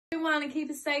doing well and keep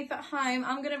us safe at home.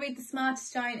 I'm going to read The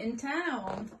Smartest Giant in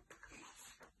Town.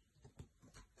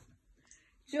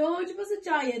 George was a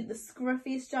giant, the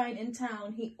scruffiest giant in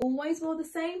town. He always wore the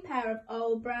same pair of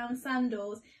old brown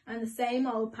sandals and the same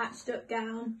old patched up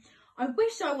gown. I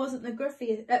wish I wasn't the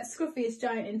scruffiest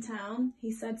giant in town,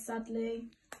 he said sadly.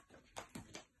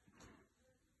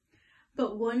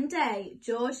 But one day,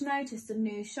 George noticed a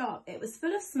new shop. It was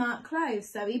full of smart clothes,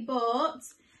 so he bought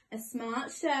a smart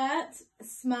shirt, a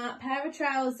smart pair of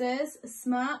trousers, a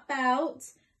smart belt,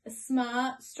 a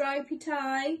smart stripy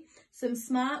tie, some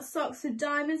smart socks with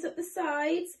diamonds up the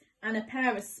sides, and a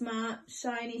pair of smart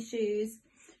shiny shoes.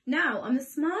 Now I'm the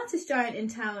smartest giant in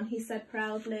town, he said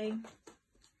proudly.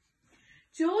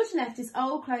 George left his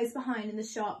old clothes behind in the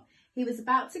shop. He was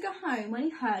about to go home when he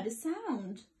heard a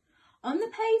sound. On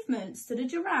the pavement stood a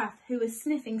giraffe who was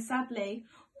sniffing sadly.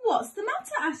 "What's the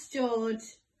matter?" asked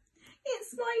George.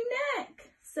 "It's my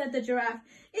neck," said the giraffe.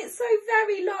 "It's so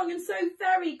very long and so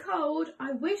very cold.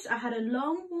 I wish I had a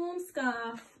long, warm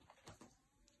scarf."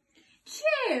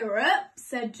 "Cheer up,"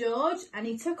 said George, and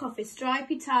he took off his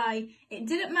stripy tie. "It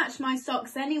didn't match my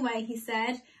socks anyway," he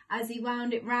said, as he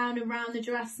wound it round and round the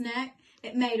giraffe's neck.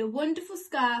 "It made a wonderful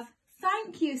scarf."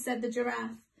 "Thank you," said the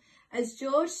giraffe. As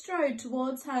George strode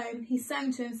towards home, he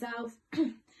sang to himself,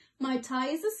 "My tie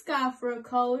is a scarf for a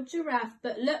cold giraffe,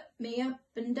 but look me up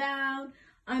and down.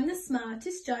 I'm the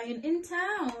smartest giant in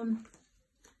town."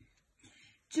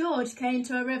 George came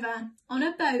to a river. On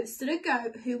a boat stood a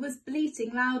goat who was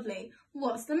bleating loudly.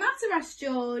 "What's the matter?" asked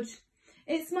George.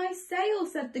 "It's my sail,"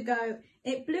 said the goat.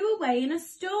 "It blew away in a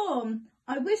storm.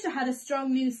 I wish I had a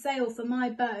strong new sail for my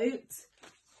boat."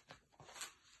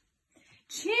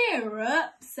 "Cheer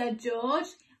up," said George,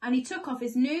 and he took off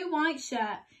his new white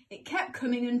shirt. "It kept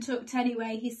coming untucked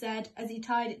anyway," he said, as he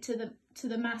tied it to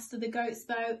the mast of the goat's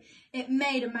boat. "It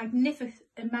made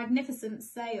a magnificent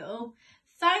sail."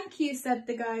 "Thank you," said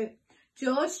the goat.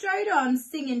 George strode on,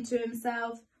 singing to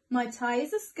himself, "My tie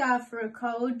is a scarf for a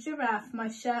cold giraffe. My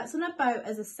shirt's on a boat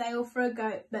as a sail for a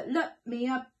goat. But look me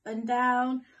up and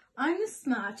down. I'm the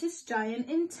smartest giant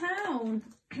in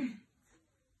town."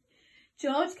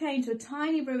 George came to a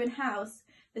tiny ruined house.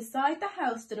 Beside the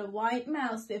house stood a white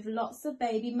mouse with lots of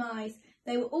baby mice.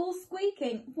 They were all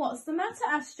squeaking. "What's the matter?"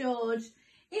 asked George.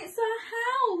 "It's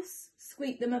our house,"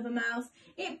 squeaked the mother mouse.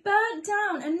 "It burnt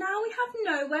down and now we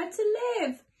have nowhere to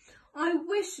live. I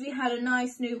wish we had a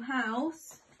nice new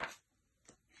house."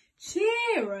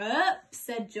 "Cheer up,"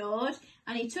 said George,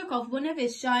 and he took off one of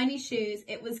his shiny shoes.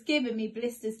 "It was giving me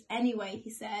blisters anyway," he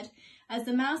said. As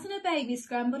the mouse and the baby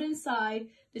scrambled inside,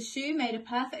 the shoe made a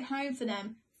perfect home for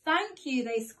them. "Thank you,"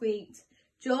 they squeaked.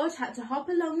 George had to hop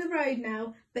along the road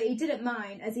now, but he didn't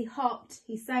mind. As he hopped,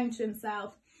 he sang to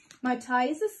himself, "My tie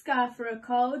is a scarf for a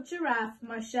cold giraffe.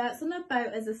 My shirt's on a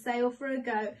boat as a sail for a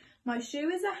goat. My shoe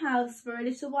is a house for a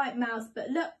little white mouse. But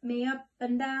look me up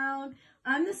and down.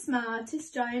 I'm the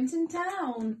smartest giant in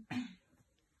town."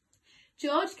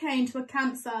 George came to a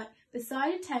campsite.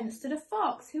 Beside a tent stood a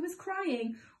fox who was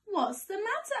crying. "What's the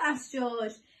matter?" asked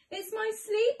George. "It's my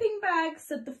sleeping bag,"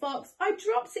 said the fox. "I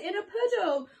dropped it in a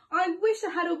puddle. I wish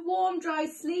I had a warm, dry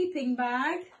sleeping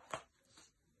bag."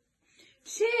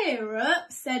 "Cheer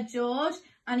up," said George,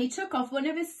 and he took off one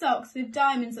of his socks with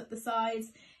diamonds up the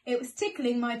sides. "It was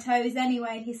tickling my toes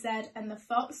anyway," he said, and the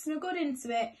fox snuggled into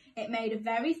it. It made a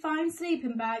very fine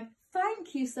sleeping bag.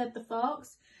 "Thank you," said the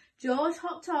fox. George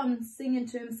hopped on, singing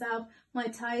to himself, "My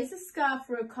tie is a scarf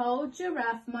for a cold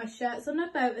giraffe. My shirt's on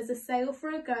a boat as a sail for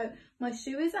a goat. My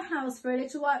shoe is a house for a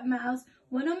little white mouse.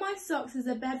 One of my socks is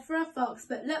a bed for a fox.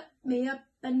 But look me up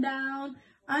and down.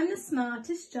 I'm the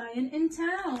smartest giant in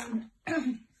town."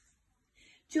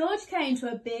 George came to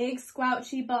a big,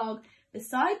 squelchy bog.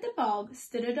 Beside the bog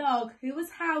stood a dog who was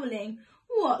howling.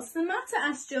 "What's the matter?"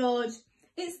 asked George.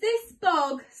 "It's this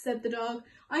bog," said the dog.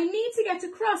 "I need to get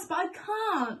across, but I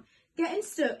can't. Getting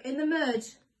stuck in the mud.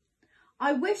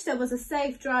 I wish there was a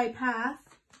safe, dry path."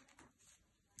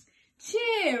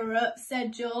 "Cheer up,"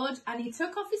 said George, and he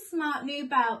took off his smart new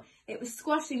belt. "It was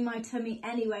squashing my tummy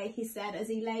anyway," he said, as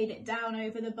he laid it down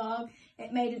over the bog.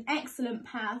 "It made an excellent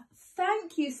path."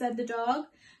 "Thank you," said the dog.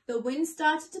 The wind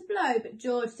started to blow, but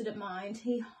George didn't mind.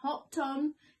 He hopped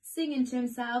on, singing to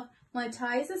himself, "My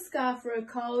tie is a scarf for a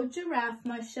cold giraffe.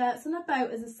 My shirt's on a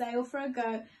boat as a sail for a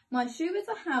goat. My shoe is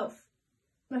a house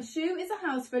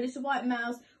for a little white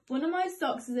mouse. One of my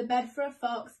socks is a bed for a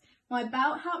fox. My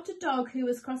belt helped a dog who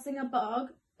was crossing a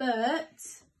bog.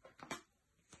 But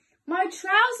my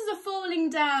trousers are falling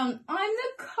down. I'm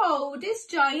the coldest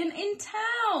giant in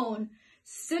town."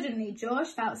 Suddenly George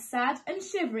felt sad and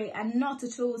shivery and not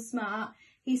at all smart.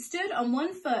 He stood on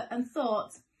one foot and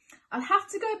thought, I'll have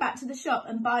to go back to the shop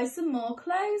and buy some more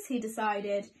clothes, he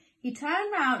decided. He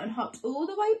turned round and hopped all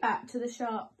the way back to the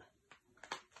shop.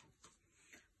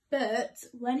 But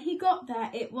when he got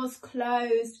there, it was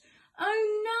closed.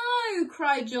 "Oh no!"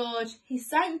 cried George. He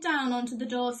sank down onto the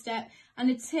doorstep and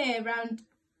a tear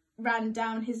ran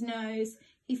down his nose.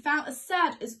 He felt as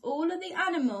sad as all of the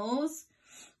animals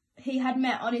he had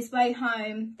met on his way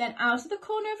home. Then out of the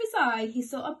corner of his eye, he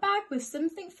saw a bag with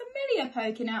something familiar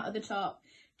poking out of the top.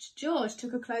 George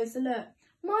took a closer look.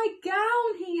 "My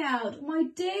gown," he yelled. "My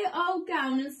dear old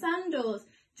gown and sandals."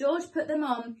 George put them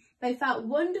on. They felt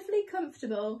wonderfully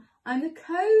comfortable. "I'm the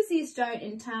cosiest joint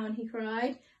in town," he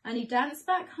cried, and he danced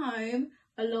back home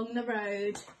along the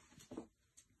road.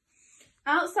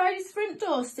 Outside his front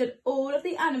door stood all of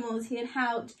the animals he had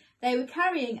helped. They were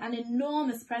carrying an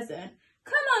enormous present.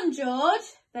 "Come on,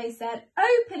 George," they said.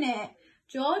 "Open it."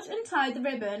 George untied the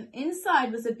ribbon.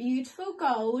 Inside was a beautiful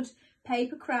gold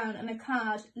paper crown and a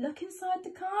card. "Look inside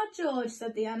the card, George,"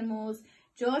 said the animals.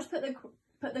 George put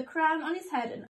the crown on his head and